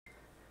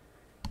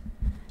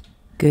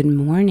Good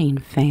morning,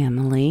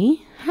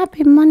 family.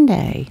 Happy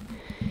Monday.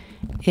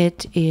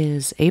 It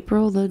is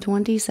April the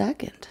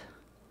 22nd.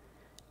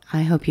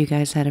 I hope you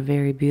guys had a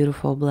very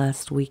beautiful,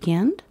 blessed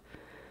weekend.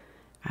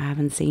 I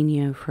haven't seen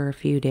you for a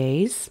few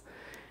days.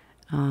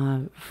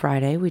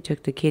 Friday, we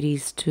took the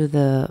kitties to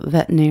the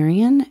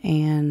veterinarian,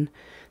 and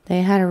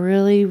they had a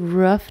really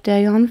rough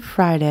day on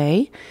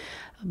Friday,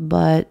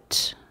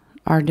 but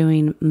are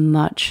doing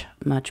much,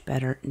 much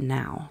better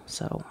now.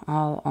 So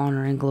all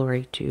honor and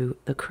glory to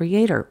the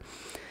Creator.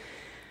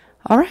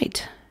 All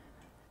right.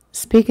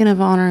 Speaking of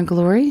honor and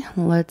glory,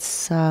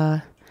 let's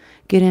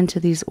get into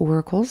these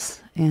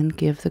oracles and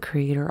give the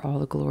Creator all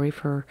the glory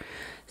for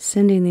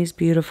sending these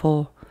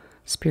beautiful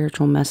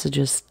spiritual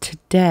messages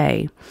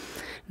today.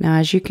 Now,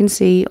 as you can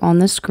see on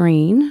the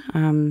screen,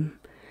 I'm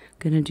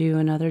going to do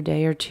another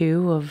day or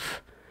two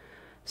of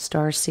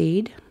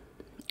Starseed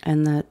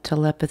and the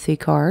telepathy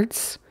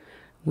cards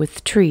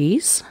with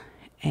trees,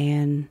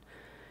 and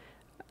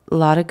a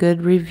lot of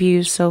good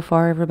reviews so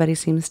far. Everybody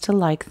seems to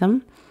like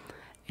them,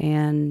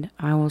 and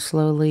I will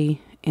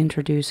slowly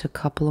introduce a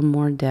couple of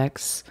more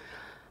decks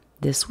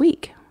this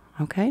week.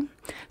 Okay,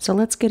 so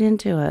let's get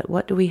into it.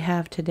 What do we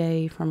have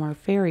today from our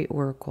fairy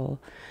oracle?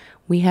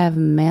 We have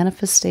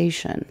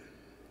manifestation.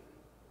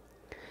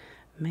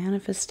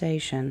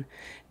 Manifestation.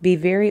 Be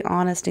very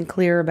honest and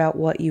clear about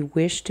what you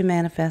wish to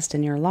manifest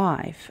in your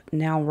life.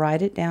 Now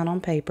write it down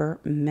on paper.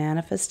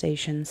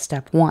 Manifestation,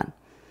 step 1.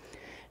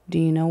 Do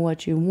you know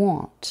what you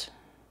want?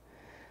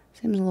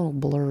 Seems a little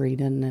blurry,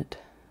 doesn't it?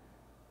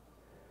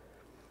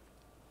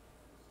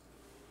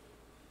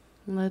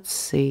 Let's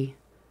see.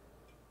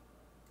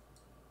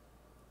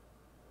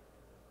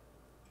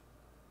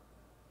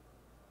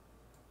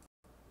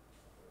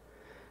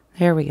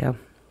 There we go.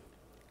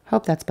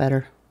 Hope that's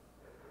better.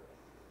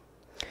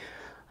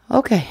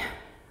 Okay,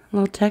 a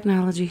little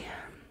technology.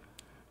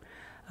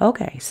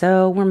 Okay,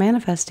 so we're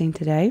manifesting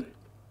today.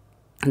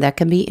 That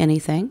can be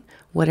anything,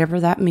 whatever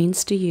that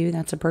means to you.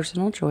 That's a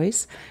personal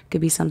choice. It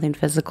could be something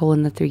physical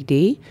in the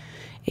 3D.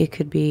 It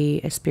could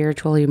be a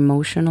spiritual,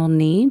 emotional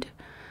need.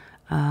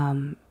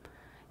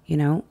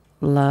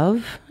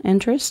 Love,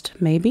 interest,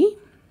 maybe.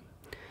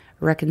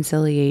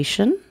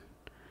 Reconciliation.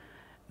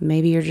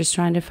 Maybe you're just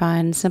trying to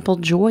find simple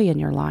joy in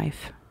your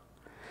life.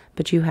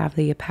 But you have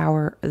the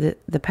power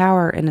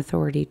and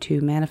authority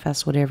to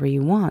manifest whatever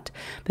you want.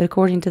 But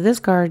according to this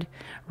card,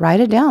 write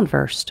it down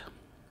first.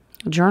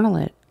 Journal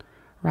it.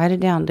 Write it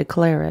down.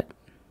 Declare it.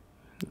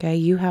 Okay,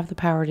 you have the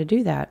power to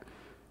do that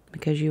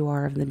because you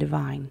are of the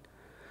divine.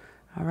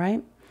 All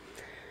right.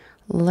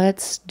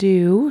 Let's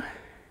do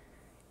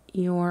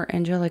your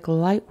angelic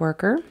light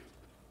worker.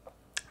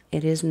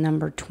 It is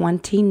number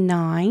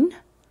 29.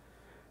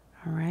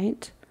 All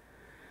right.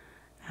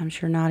 I'm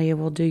sure Nadia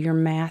will do your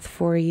math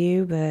for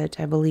you, but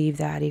I believe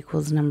that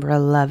equals number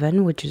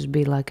 11, which is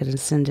be like an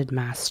ascended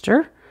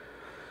master.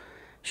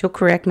 She'll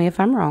correct me if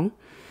I'm wrong,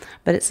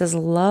 but it says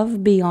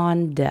love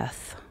beyond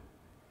death.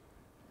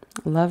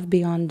 Love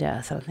beyond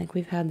death. I think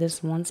we've had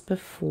this once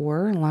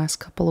before in the last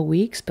couple of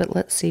weeks, but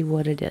let's see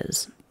what it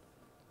is.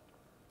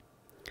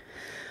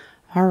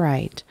 All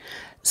right.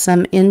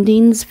 Some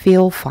endings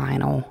feel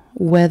final,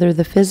 whether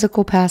the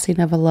physical passing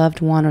of a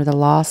loved one or the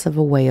loss of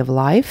a way of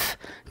life,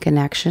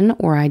 connection,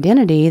 or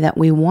identity that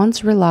we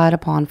once relied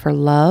upon for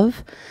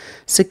love,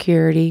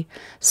 security,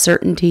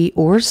 certainty,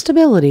 or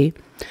stability.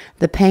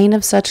 The pain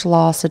of such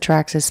loss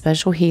attracts a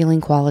special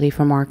healing quality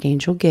from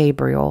Archangel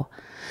Gabriel.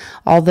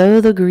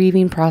 Although the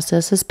grieving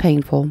process is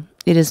painful,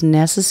 it is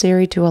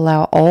necessary to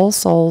allow all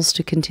souls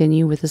to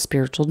continue with the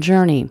spiritual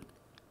journey.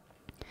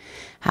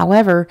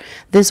 However,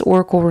 this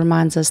oracle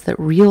reminds us that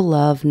real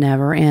love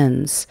never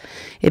ends.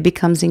 It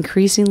becomes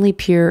increasingly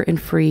pure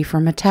and free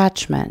from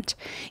attachment.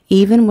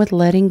 Even with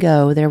letting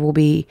go, there will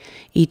be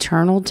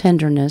eternal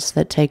tenderness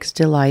that takes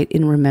delight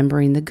in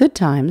remembering the good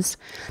times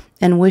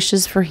and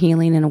wishes for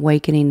healing and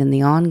awakening in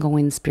the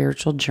ongoing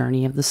spiritual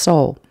journey of the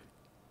soul.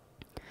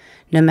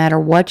 No matter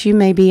what you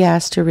may be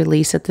asked to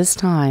release at this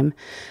time,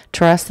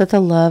 trust that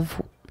the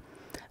love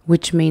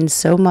which means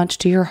so much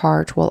to your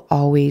heart will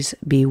always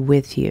be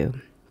with you.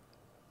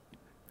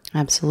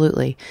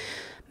 Absolutely.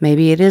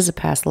 Maybe it is a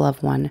past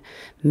loved one.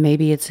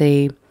 Maybe it's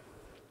a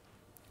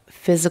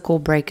physical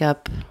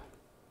breakup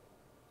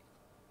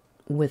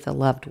with a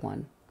loved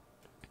one.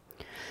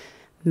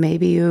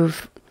 Maybe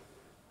you've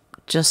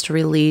just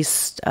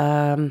released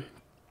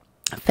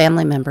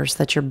family members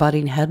that you're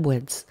butting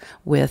heads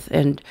with,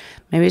 and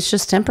maybe it's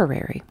just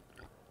temporary.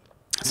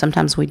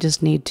 Sometimes we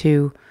just need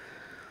to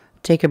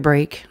take a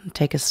break,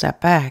 take a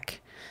step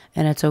back,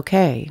 and it's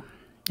okay.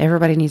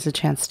 Everybody needs a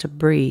chance to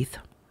breathe.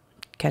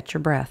 Catch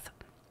your breath.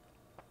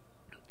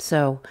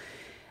 So,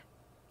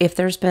 if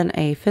there's been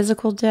a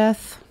physical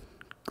death,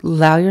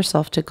 allow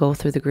yourself to go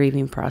through the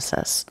grieving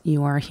process.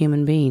 You are a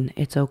human being.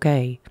 It's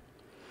okay.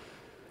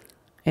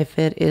 If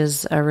it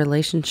is a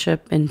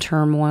relationship in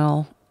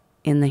turmoil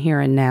in the here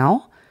and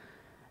now,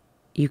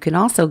 you can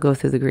also go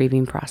through the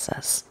grieving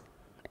process.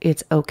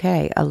 It's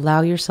okay. Allow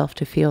yourself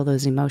to feel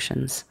those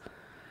emotions.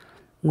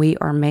 We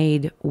are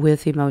made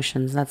with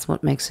emotions. That's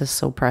what makes us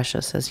so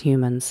precious as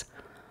humans.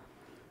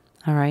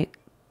 All right.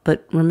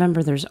 But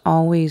remember, there's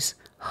always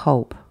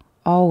hope.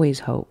 Always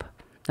hope.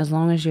 As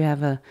long as you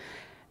have a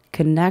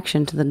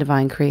connection to the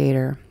divine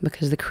creator,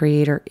 because the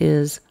creator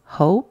is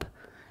hope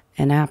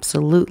and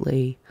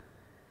absolutely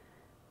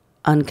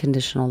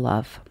unconditional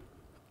love.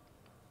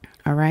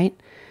 All right.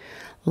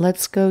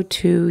 Let's go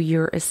to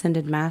your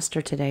Ascended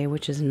Master today,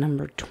 which is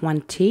number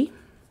 20.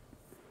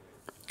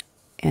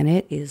 And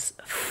it is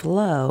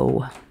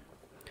flow.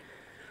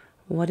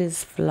 What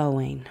is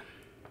flowing?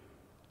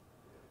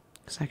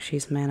 Looks like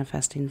she's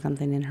manifesting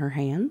something in her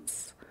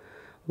hands.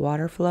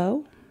 Water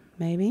flow,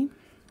 maybe.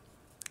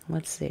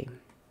 Let's see.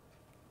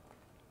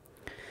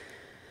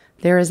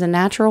 There is a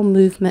natural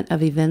movement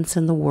of events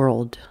in the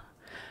world.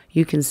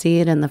 You can see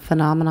it in the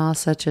phenomena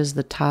such as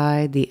the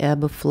tide, the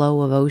ebb of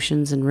flow of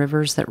oceans and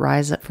rivers that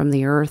rise up from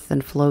the earth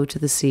and flow to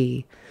the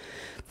sea.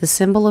 The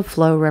symbol of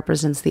flow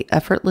represents the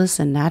effortless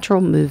and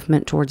natural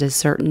movement towards a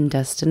certain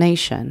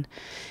destination.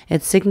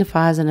 It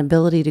signifies an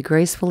ability to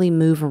gracefully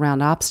move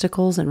around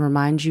obstacles and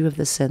reminds you of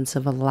the sense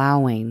of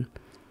allowing.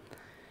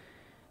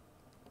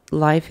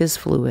 Life is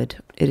fluid.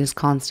 It is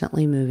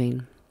constantly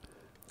moving.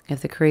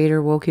 If the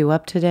Creator woke you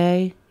up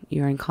today,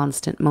 you're in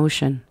constant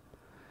motion.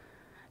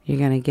 You're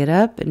going to get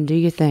up and do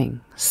your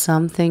thing.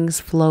 Some things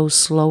flow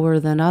slower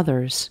than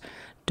others.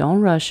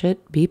 Don't rush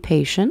it. Be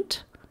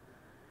patient.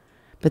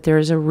 But there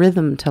is a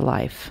rhythm to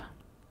life.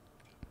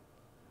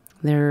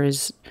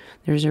 There's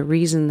a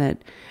reason that,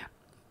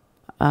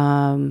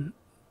 humans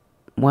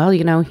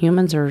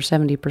are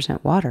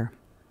 70% water.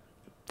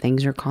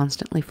 Things are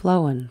constantly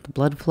flowing. The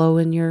blood flow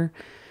in your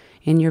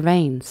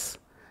veins.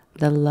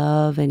 The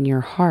love in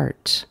your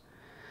heart.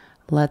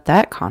 Let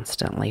that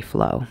constantly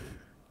flow.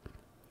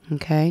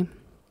 Okay?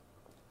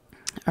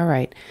 All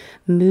right.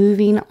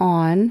 Moving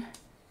on,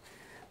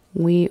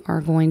 we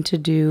are going to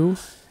do,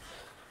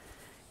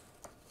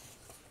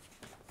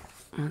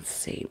 let's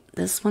see.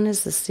 This one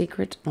is the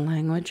secret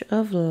language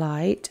of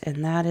light,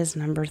 and that is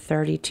number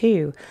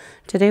 32.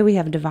 Today we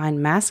have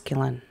Divine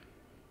Masculine.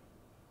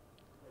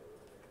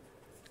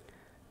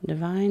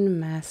 Divine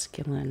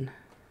Masculine.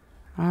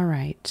 All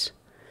right.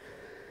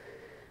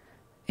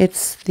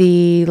 It's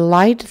the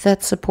light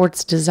that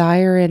supports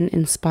desire and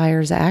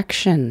inspires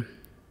action.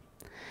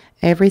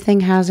 Everything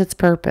has its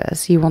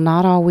purpose. You will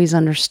not always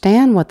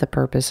understand what the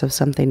purpose of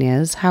something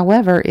is.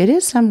 However, it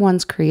is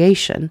someone's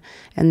creation,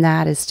 and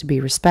that is to be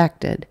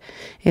respected.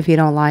 If you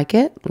don't like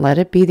it, let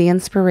it be the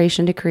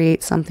inspiration to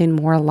create something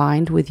more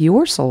aligned with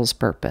your soul's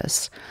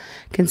purpose.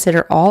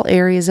 Consider all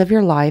areas of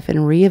your life and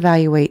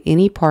reevaluate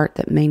any part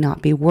that may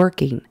not be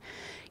working.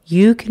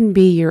 You can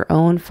be your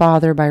own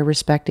father by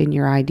respecting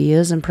your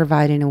ideas and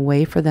providing a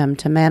way for them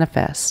to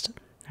manifest.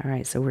 All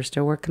right, so we're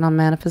still working on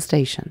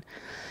manifestation.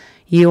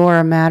 You are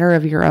a matter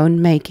of your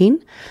own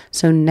making,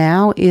 so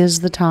now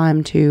is the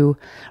time to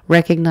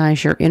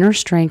recognize your inner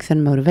strength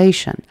and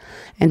motivation,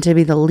 and to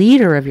be the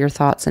leader of your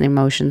thoughts and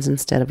emotions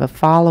instead of a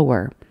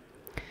follower.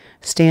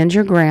 Stand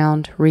your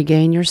ground,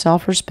 regain your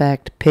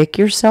self-respect, pick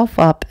yourself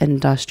up,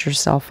 and dust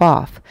yourself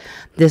off.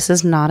 This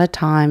is not a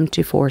time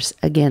to force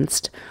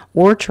against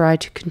or try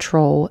to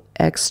control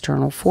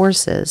external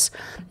forces.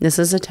 This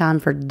is a time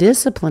for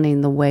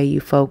disciplining the way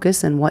you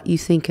focus and what you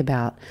think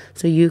about,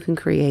 so you can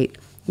create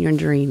your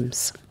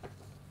dreams.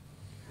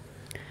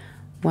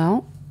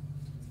 Well,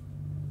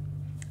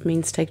 it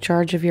means take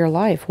charge of your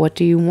life. What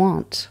do you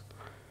want?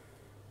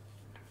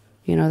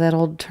 You know that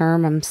old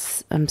term,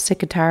 I'm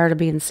sick and tired of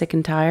being sick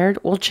and tired?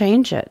 Well,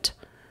 change it.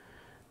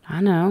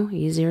 I know,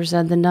 easier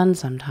said than done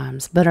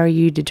sometimes. But are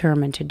you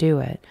determined to do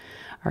it?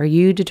 Are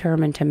you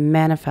determined to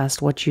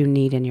manifest what you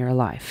need in your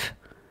life?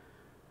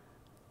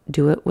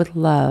 Do it with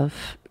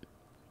love.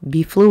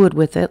 Be fluid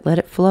with it. Let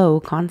it flow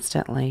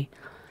constantly.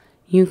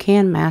 You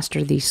can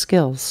master these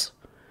skills.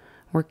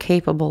 We're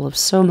capable of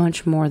so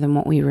much more than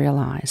what we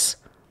realize.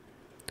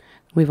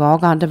 We've all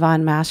got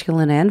divine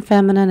masculine and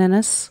feminine in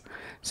us.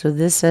 So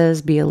this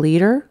says be a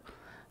leader.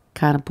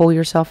 Kind of pull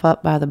yourself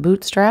up by the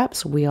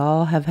bootstraps. We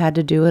all have had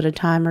to do it a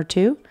time or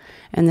two.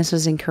 And this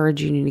is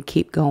encouraging you to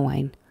keep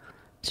going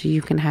so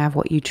you can have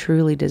what you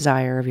truly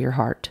desire of your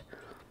heart.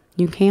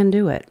 You can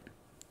do it.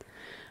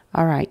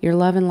 All right, your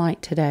love and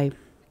light today.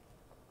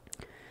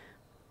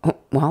 Oh,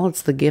 well,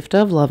 it's the gift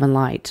of love and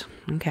light.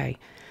 Okay.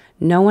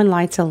 No one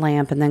lights a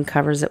lamp and then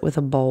covers it with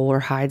a bowl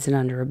or hides it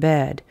under a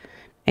bed.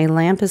 A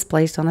lamp is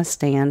placed on a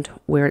stand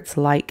where its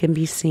light can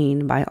be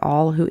seen by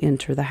all who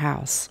enter the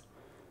house.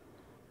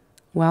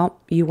 Well,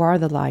 you are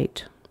the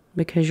light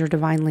because you're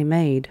divinely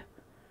made.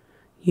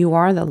 You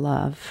are the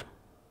love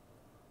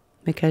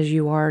because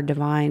you are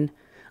divine,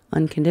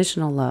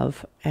 unconditional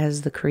love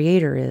as the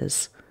Creator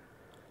is.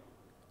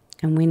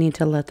 And we need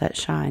to let that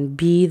shine.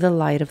 Be the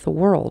light of the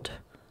world.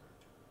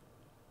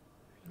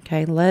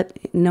 Okay,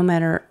 no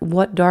matter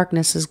what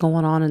darkness is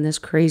going on in this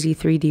crazy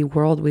 3D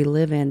world we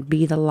live in,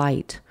 be the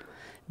light.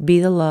 Be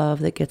the love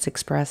that gets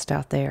expressed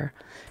out there.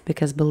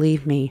 Because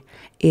believe me,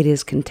 it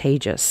is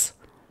contagious.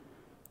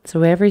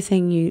 So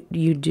everything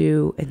you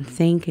do and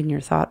think in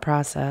your thought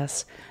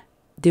process,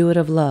 do it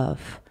of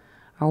love.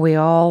 Are we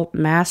all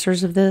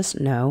masters of this?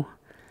 No.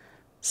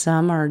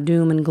 Some are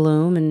doom and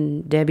gloom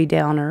and Debbie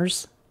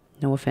Downers.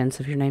 No offense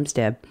if your name's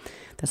Deb.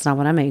 That's not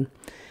what I mean.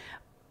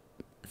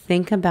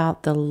 Think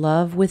about the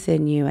love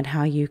within you and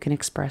how you can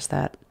express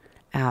that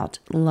out.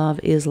 Love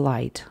is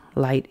light.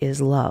 Light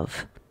is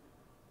love.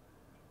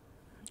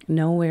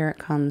 Know where it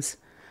comes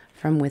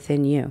from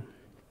within you.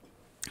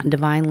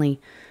 Divinely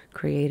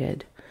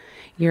created.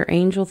 Your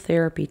angel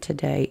therapy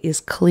today is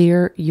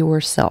clear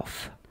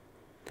yourself.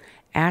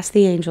 Ask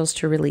the angels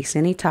to release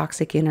any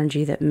toxic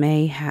energy that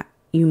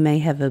you may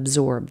have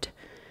absorbed.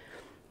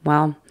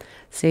 Well,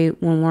 see,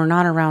 when we're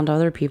not around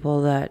other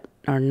people that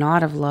are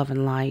not of love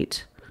and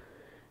light,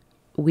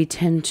 we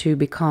tend to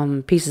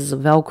become pieces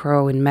of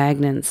Velcro and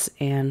magnets,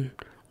 and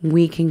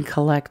we can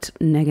collect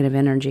negative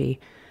energy,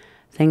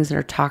 things that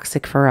are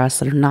toxic for us,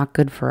 that are not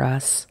good for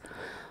us.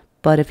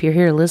 But if you're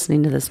here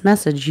listening to this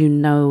message, you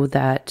know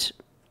that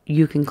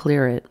you can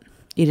clear it.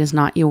 It is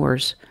not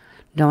yours.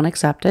 Don't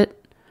accept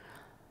it.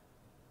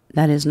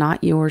 That is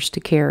not yours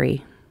to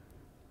carry.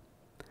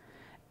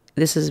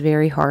 This is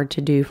very hard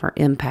to do for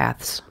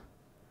empaths.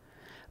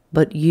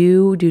 But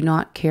you do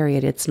not carry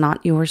it. It's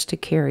not yours to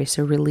carry,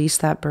 so release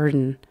that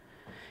burden.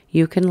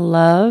 You can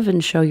love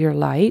and show your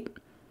light,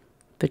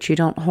 but you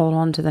don't hold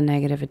on to the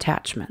negative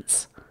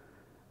attachments.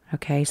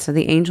 Okay, so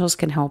the angels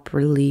can help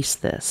release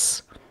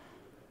this.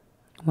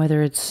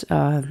 Whether it's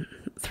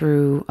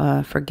through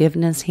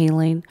forgiveness,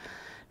 healing,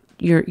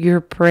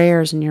 your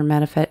prayers and your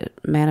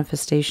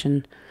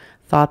manifestation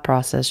thought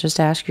process. Just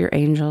ask your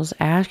angels,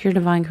 ask your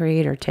divine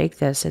creator, take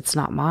this, it's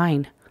not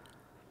mine.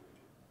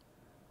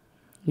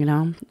 You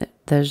know,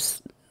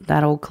 there's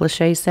that old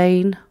cliche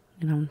saying,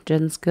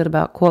 Jen's good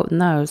about quoting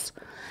those.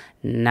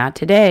 Not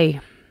today.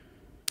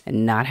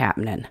 Not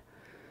happening.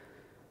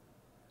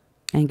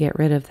 And get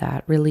rid of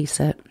that. Release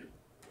it.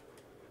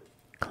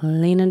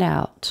 Clean it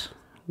out.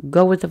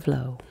 Go with the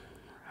flow.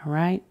 All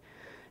right?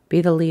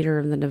 Be the leader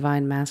of the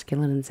divine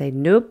masculine and say,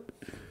 nope.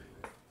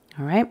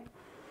 All right?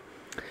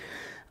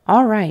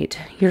 All right.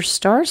 Your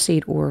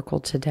Starseed Oracle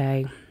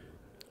today.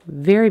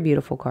 Very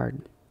beautiful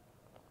card.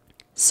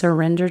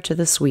 Surrender to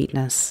the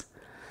sweetness.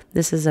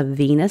 This is a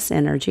Venus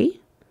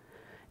energy.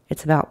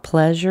 It's about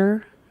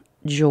pleasure,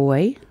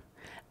 joy.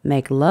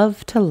 Make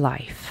love to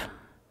life.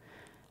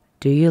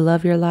 Do you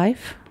love your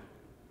life?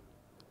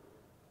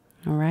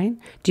 All right.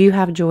 Do you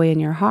have joy in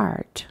your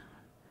heart?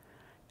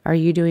 Are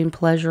you doing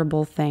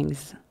pleasurable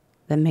things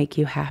that make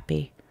you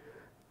happy,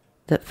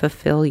 that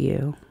fulfill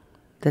you,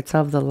 that's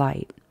of the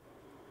light?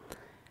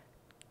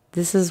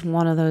 This is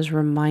one of those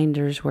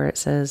reminders where it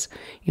says,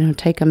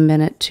 take a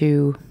minute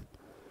to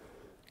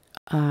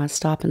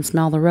stop and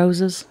smell the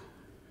roses.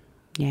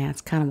 Yeah,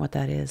 it's kind of what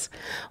that is.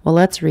 Well,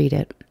 let's read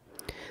it.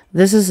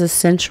 This is a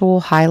sensual,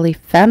 highly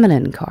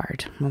feminine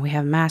card. Well, we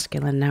have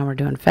masculine, now we're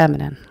doing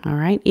feminine. All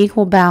right,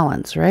 equal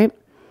balance, right?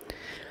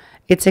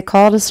 It's a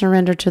call to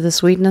surrender to the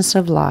sweetness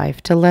of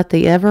life, to let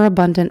the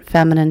ever-abundant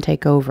feminine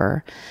take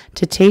over,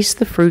 to taste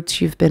the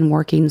fruits you've been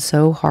working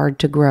so hard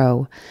to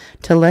grow,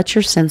 to let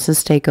your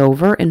senses take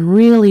over and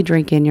really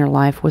drink in your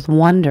life with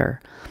wonder,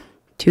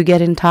 to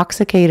get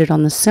intoxicated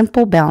on the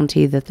simple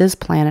bounty that this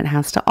planet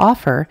has to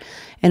offer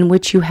and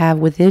which you have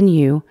within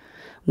you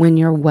when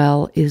your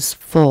well is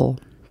full.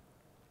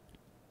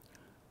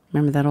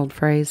 Remember that old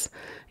phrase?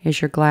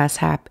 Is your glass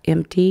half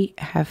empty,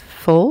 half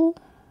full?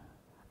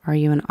 Are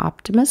you an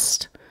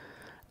optimist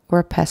or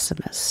a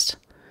pessimist?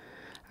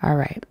 All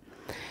right.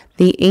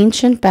 The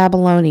ancient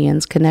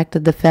Babylonians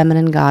connected the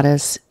feminine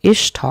goddess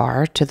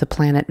Ishtar to the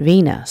planet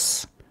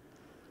Venus.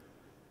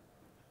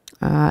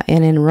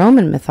 And in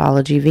Roman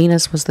mythology,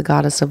 Venus was the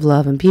goddess of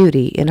love and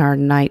beauty. In our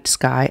night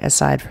sky,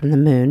 aside from the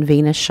moon,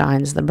 Venus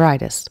shines the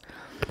brightest.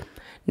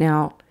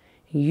 Now,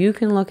 you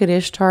can look at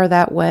Ishtar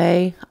that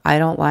way. I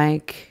don't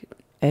like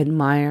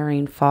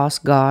admiring false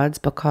gods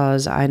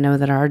because I know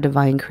that our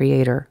divine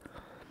creator,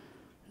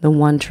 the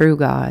one true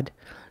God,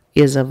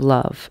 is of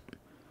love.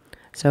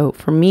 So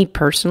for me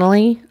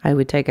personally, I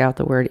would take out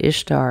the word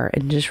Ishtar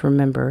and just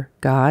remember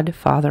God,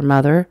 Father,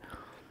 Mother,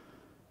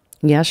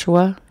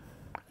 Yeshua.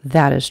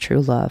 That is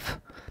true love.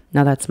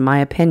 Now that's my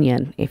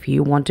opinion. If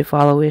you want to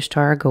follow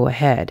Ishtar, go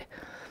ahead.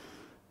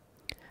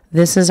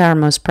 This is our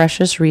most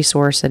precious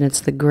resource, and it's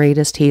the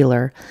greatest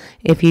healer.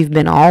 If you've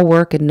been all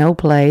work and no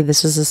play,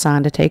 this is a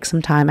sign to take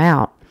some time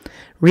out.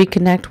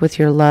 Reconnect with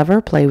your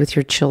lover, play with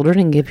your children,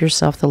 and give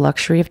yourself the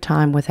luxury of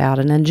time without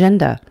an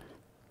agenda.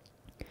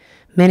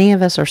 Many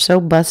of us are so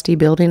busty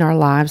building our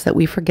lives that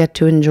we forget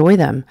to enjoy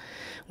them.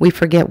 We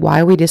forget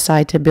why we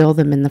decide to build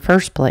them in the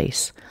first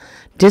place.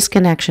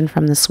 Disconnection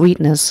from the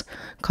sweetness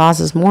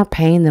causes more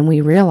pain than we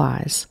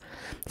realize.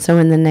 So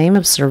in the name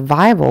of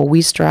survival,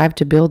 we strive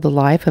to build the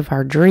life of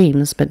our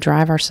dreams, but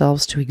drive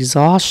ourselves to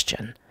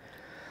exhaustion.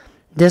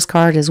 This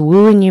card is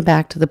wooing you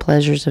back to the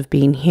pleasures of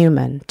being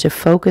human, to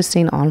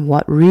focusing on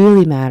what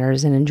really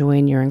matters and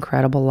enjoying your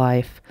incredible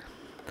life.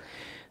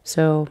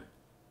 So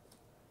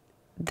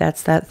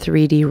that's that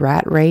 3D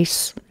rat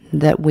race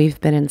that we've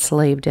been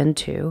enslaved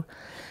into.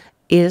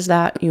 Is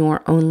that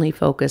your only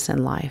focus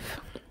in life?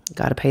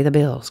 Got to pay the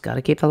bills, got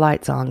to keep the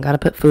lights on, got to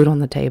put food on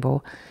the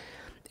table.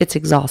 It's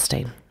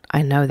exhausting.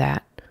 I know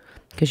that.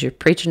 because you're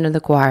preaching to the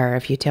choir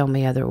if you tell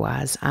me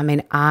otherwise. I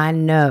mean, I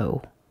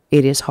know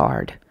it is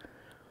hard,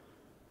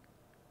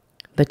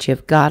 but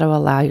you've got to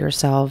allow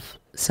yourself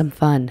some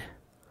fun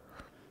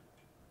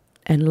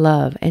and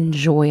love and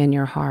joy in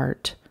your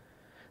heart.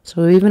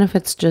 So even if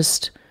it's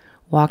just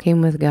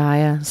walking with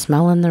Gaia,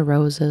 smelling the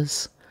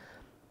roses,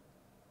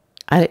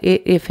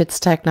 if it's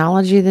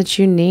technology that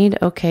you need,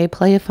 okay,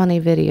 play a funny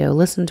video,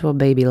 listen to a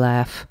baby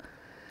laugh,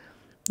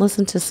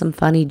 listen to some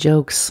funny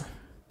jokes.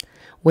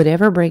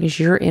 Whatever brings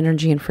your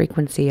energy and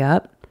frequency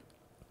up,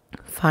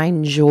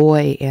 find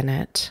joy in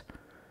it.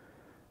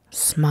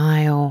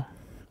 Smile.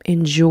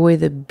 Enjoy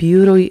the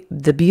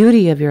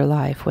beauty of your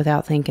life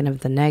without thinking of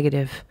the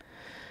negative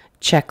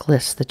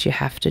checklist that you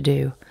have to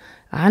do.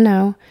 I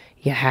know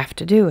you have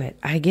to do it.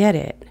 I get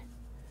it.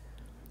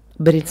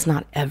 But it's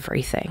not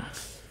everything.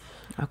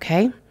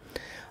 Okay?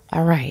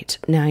 All right.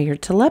 Now your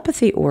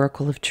telepathy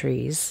oracle of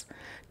trees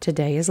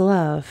today is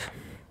love.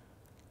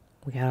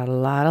 We got a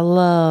lot of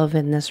love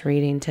in this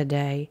reading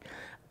today.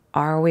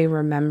 Are we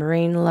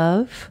remembering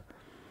love?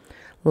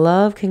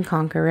 Love can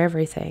conquer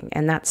everything,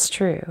 and that's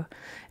true.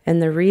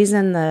 And the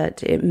reason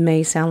that it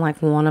may sound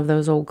like one of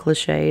those old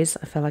cliches,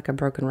 I feel like a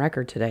broken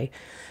record today,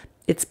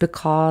 it's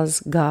because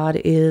God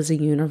is a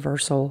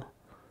universal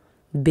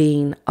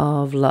being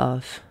of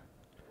love.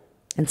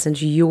 And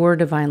since you're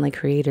divinely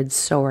created,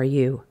 so are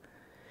you.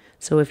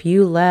 So if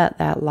you let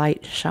that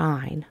light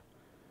shine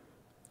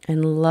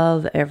and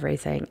love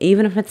everything,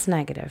 even if it's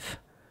negative.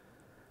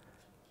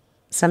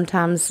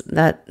 Sometimes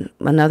that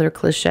another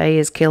cliche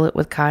is kill it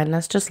with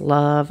kindness. Just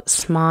love,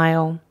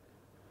 smile.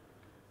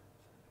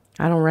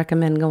 I don't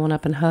recommend going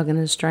up and hugging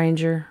a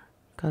stranger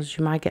because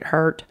you might get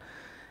hurt.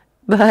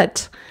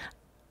 But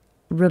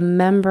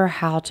remember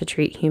how to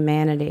treat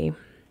humanity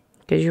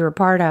because you're a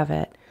part of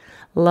it.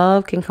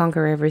 Love can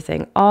conquer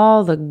everything.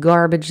 All the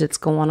garbage that's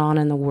going on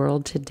in the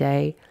world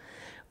today,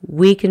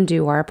 we can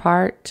do our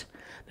part.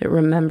 But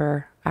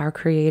remember, our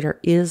Creator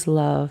is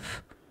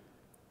love,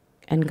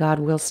 and God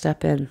will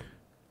step in,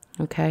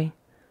 okay?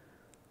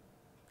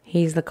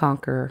 He's the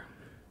conqueror.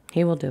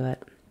 He will do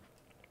it.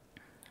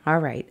 All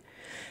right.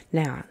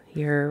 Now,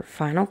 your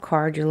final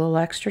card, your little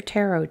extra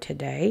tarot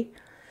today,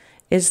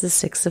 is the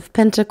Six of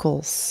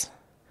Pentacles.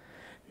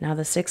 Now,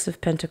 the Six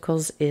of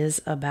Pentacles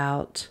is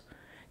about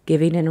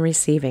giving and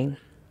receiving.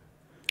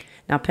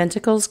 Now,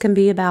 Pentacles can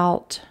be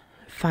about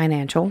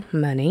financial,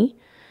 money,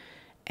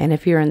 and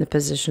if you're in the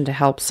position to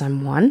help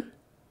someone,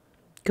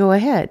 go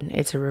ahead.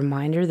 It's a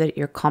reminder that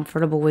you're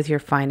comfortable with your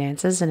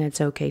finances and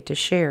it's okay to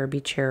share.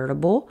 Be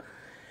charitable.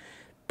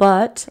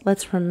 But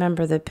let's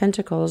remember that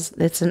Pentacles,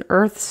 it's an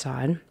earth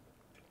sign.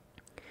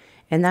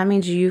 And that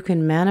means you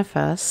can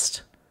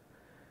manifest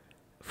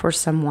for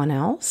someone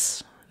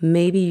else.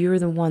 Maybe you're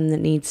the one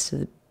that needs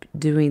to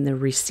doing the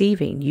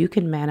receiving. You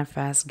can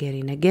manifest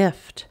getting a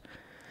gift.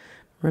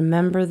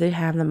 Remember to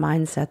have the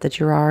mindset that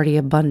you're already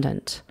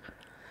abundant.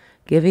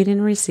 Giving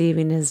and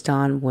receiving is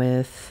done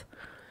with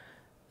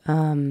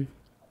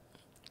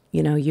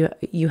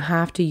you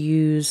have to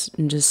use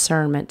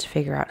discernment to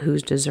figure out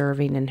who's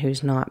deserving and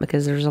who's not,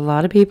 because there's a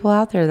lot of people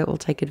out there that will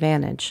take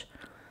advantage.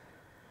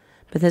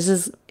 But this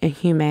is a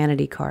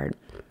humanity card,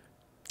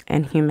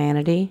 and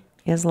humanity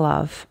is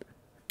love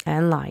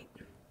and light.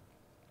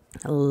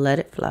 Let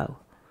it flow.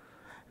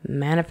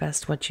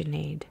 Manifest what you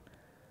need.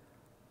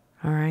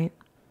 All right?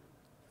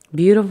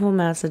 Beautiful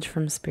message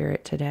from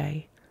Spirit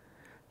today.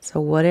 So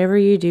whatever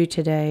you do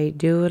today,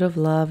 do it of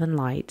love and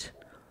light,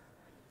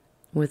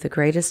 with the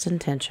greatest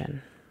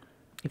intention.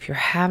 If you're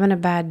having a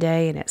bad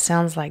day and it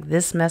sounds like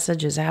this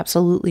message is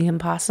absolutely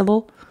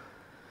impossible,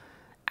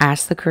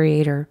 ask the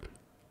Creator.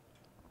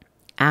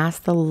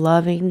 Ask the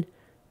loving,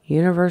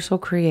 universal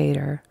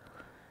Creator,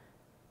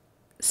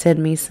 send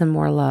me some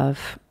more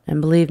love.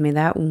 And believe me,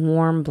 that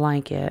warm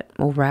blanket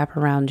will wrap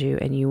around you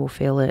and you will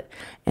feel it.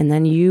 And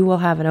then you will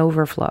have an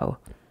overflow.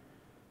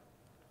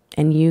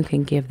 And you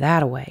can give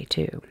that away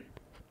too.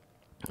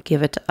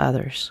 Give it to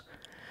others.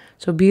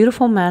 So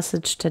beautiful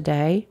message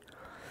today.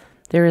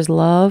 There is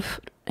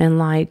love and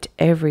light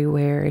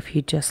everywhere if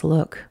you just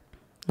look.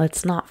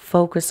 Let's not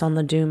focus on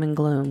the doom and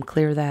gloom.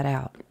 Clear that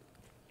out.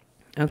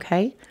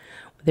 Okay?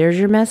 There's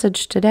your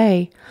message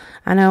today.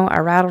 I know I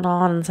rattled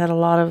on and said a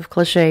lot of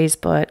cliches,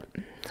 but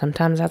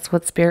sometimes that's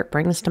what Spirit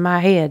brings to my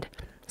head.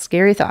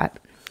 Scary thought.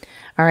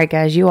 All right,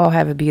 guys, you all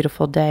have a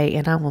beautiful day,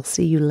 and I will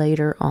see you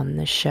later on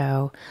the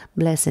show.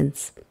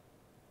 Blessings.